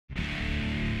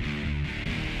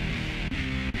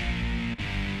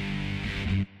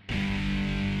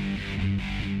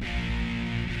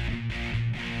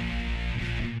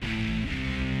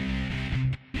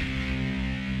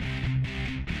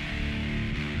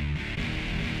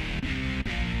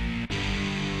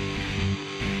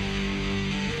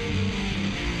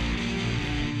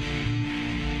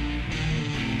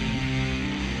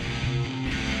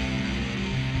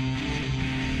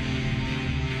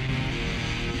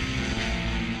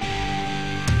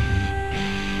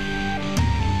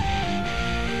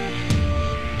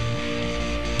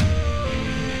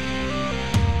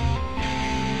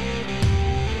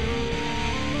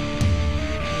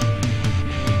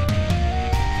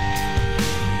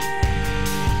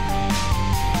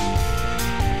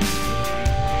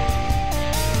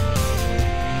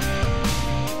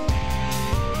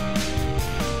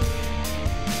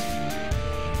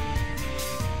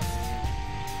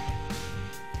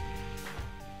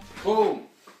Boom!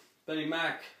 Benny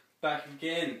Mac back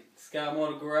again. Scar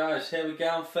Model Garage. How we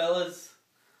going, fellas?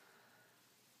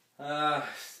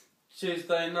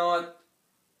 Tuesday night,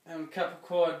 having a couple of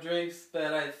quiet drinks,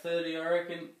 about 8:30 I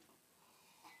reckon.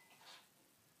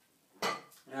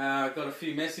 Got a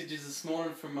few messages this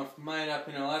morning from my mate up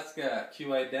in Alaska,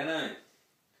 qadanno.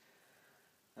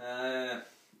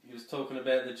 He was talking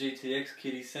about the GTX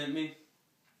kit he sent me.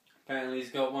 Apparently he's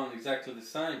got one exactly the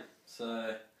same.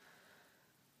 So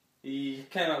he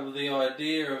came up with the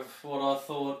idea of what I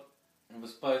thought it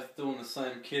was both doing the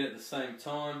same kit at the same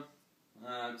time.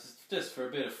 Just for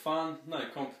a bit of fun, no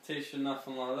competition,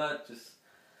 nothing like that. Just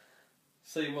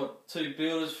see what two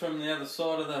builders from the other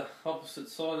side of the opposite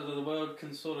side of the world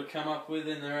can sort of come up with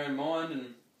in their own mind.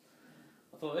 And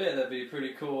I thought, yeah, that'd be a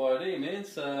pretty cool idea, man.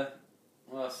 So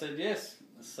well, I said yes.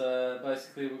 So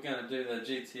basically we're going to do the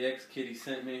GTX kit he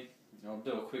sent me. I'll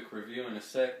do a quick review in a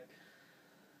sec.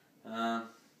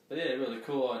 But yeah, really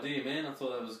cool idea, man. I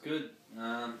thought that was good.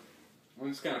 I'm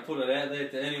just going to put it out there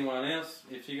to anyone else.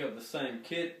 If you got the same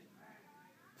kit,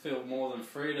 feel more than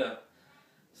free to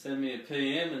send me a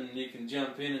PM and you can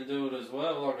jump in and do it as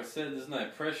well. Like I said, there's no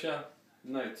pressure,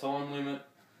 no time limit.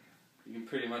 You can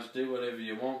pretty much do whatever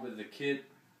you want with the kit.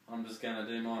 I'm just going to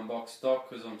do mine box stock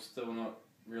because I'm still not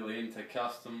really into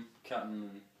custom cutting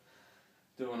and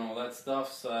doing all that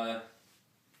stuff. So,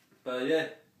 but yeah,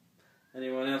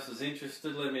 anyone else is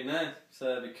interested, let me know.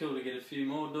 So it'd be cool to get a few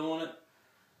more doing it,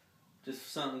 just for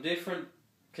something different,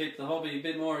 keep the hobby a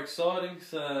bit more exciting.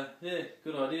 So yeah,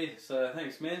 good idea. So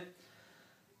thanks, man.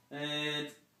 And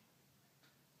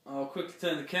I'll quickly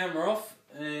turn the camera off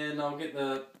and I'll get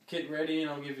the kit ready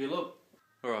and I'll give you a look.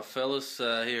 Alright fellas,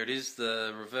 here it is,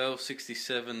 the Revell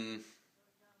 67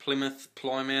 Plymouth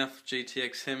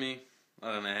GTX Hemi.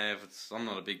 I don't know how, I'm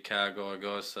not a big car guy,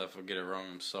 guys, so if I get it wrong,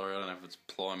 I'm sorry. I don't know if it's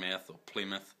Plymouth or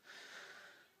Plymouth.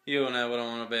 You all know what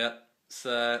I'm on about.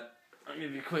 So I'll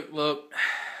give you a quick look.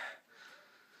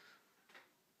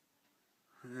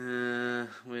 Where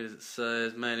does it say?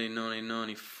 It's made in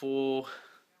 1994.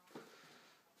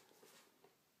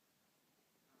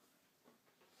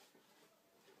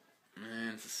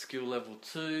 And it's a skill level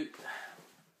 2.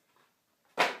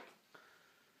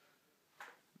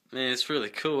 Man, it's really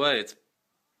cool, eh? It's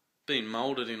been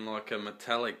moulded in like a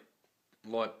metallic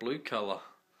light blue colour.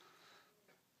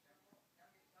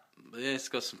 But yeah, it's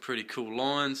got some pretty cool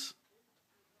lines.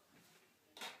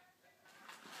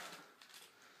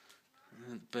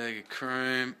 And a bag of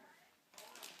chrome.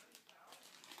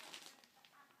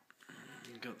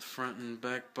 You've got the front and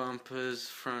back bumpers,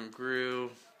 front grille,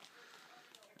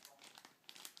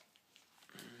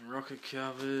 rocket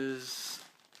covers,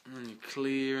 and then your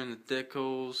clear and the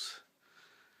decals.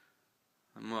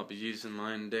 I might be using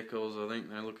my own decals, I think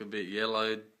they look a bit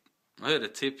yellowed. I heard a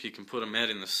tip you can put them out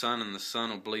in the sun and the sun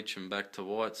will bleach them back to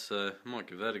white, so I might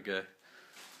give that a go.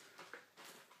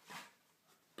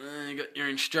 And you got your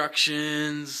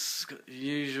instructions, got your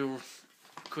usual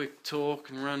quick talk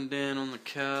and rundown on the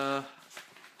car.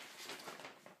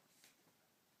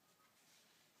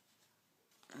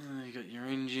 You got your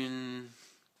engine,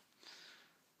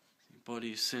 your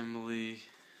body assembly,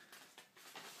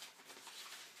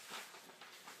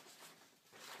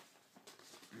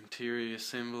 interior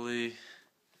assembly,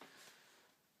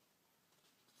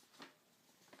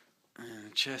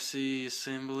 and chassis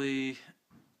assembly.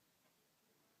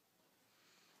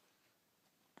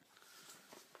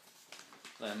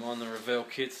 Don't mind the Revell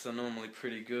kits, they're normally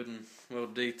pretty good and well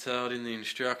detailed in the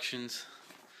instructions.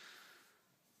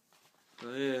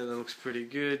 So yeah, that looks pretty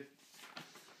good.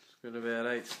 It's got about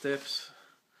 8 steps.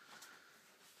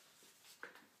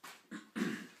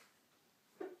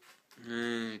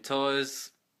 And tyres,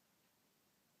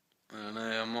 I don't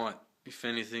know, I might, if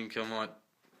anything, I might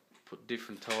put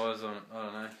different tyres on it. I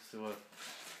don't know, see what,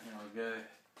 how I go.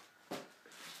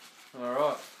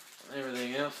 Alright,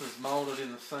 everything else is moulded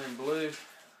in the same blue.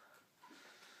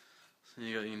 So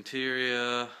you got your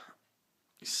interior, your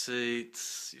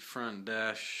seats, your front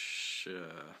dash,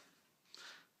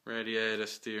 radiator,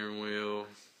 steering wheel,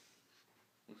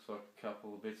 looks like a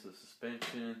couple of bits of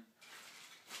suspension.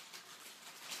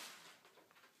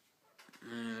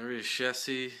 And the rear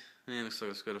chassis, man, looks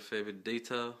like it's got a fair bit of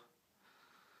detail.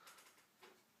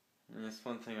 And that's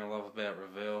one thing I love about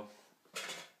Revell,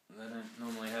 they don't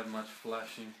normally have much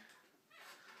flashing.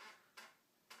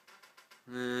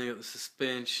 And then you got the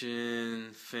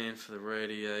suspension, fan for the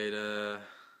radiator, a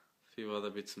few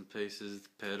other bits and pieces, the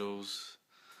pedals.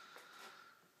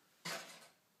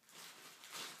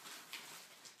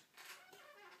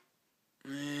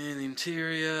 And the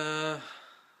interior,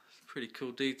 pretty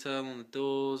cool detail on the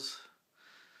doors,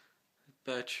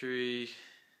 battery,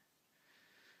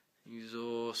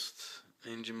 exhaust,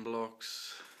 engine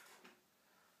blocks,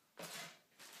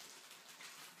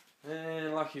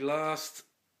 and lucky last,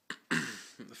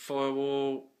 the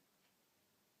firewall,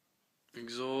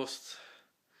 exhaust,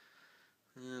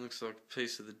 and looks like a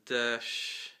piece of the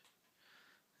dash,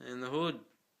 and the hood.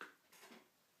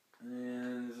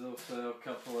 And there's also a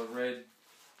couple of red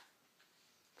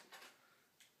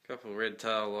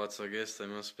tail lights, I guess they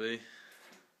must be.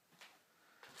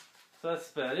 So that's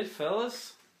about it,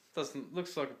 fellas.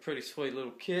 Looks like a pretty sweet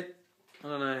little kit. I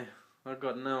don't know, I've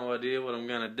got no idea what I'm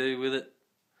going to do with it.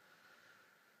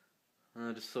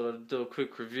 I just thought I'd do a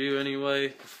quick review anyway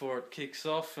before it kicks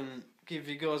off and give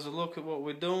you guys a look at what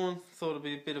we're doing. Thought it'd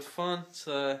be a bit of fun.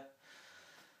 So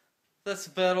that's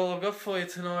about all I've got for you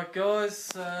tonight, guys.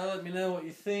 Let me know what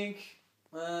you think.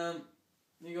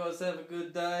 You guys have a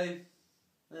good day.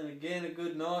 And again, a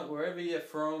good night wherever you're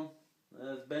from.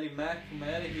 It's Benny Mac from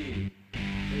out of here.